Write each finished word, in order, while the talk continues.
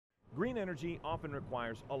Green energy often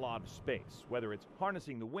requires a lot of space, whether it's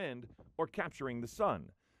harnessing the wind or capturing the sun.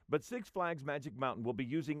 But Six Flags Magic Mountain will be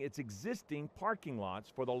using its existing parking lots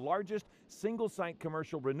for the largest single-site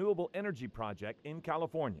commercial renewable energy project in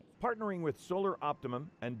California. Partnering with Solar Optimum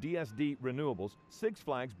and DSD Renewables, Six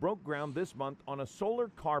Flags broke ground this month on a solar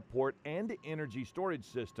carport and energy storage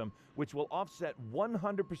system which will offset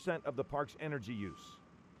 100% of the park's energy use.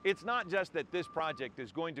 It's not just that this project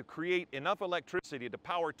is going to create enough electricity to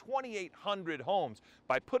power 2,800 homes.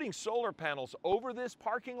 By putting solar panels over this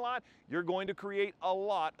parking lot, you're going to create a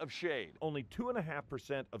lot of shade. Only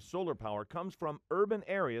 2.5% of solar power comes from urban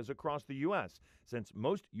areas across the U.S., since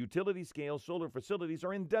most utility-scale solar facilities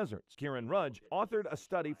are in deserts. Kieran Rudge authored a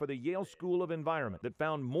study for the Yale School of Environment that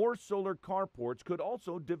found more solar carports could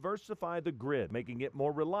also diversify the grid, making it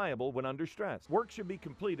more reliable when under stress. Work should be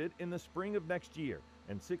completed in the spring of next year,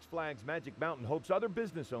 and Six Flags Magic Mountain hopes other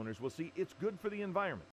business owners will see it's good for the environment.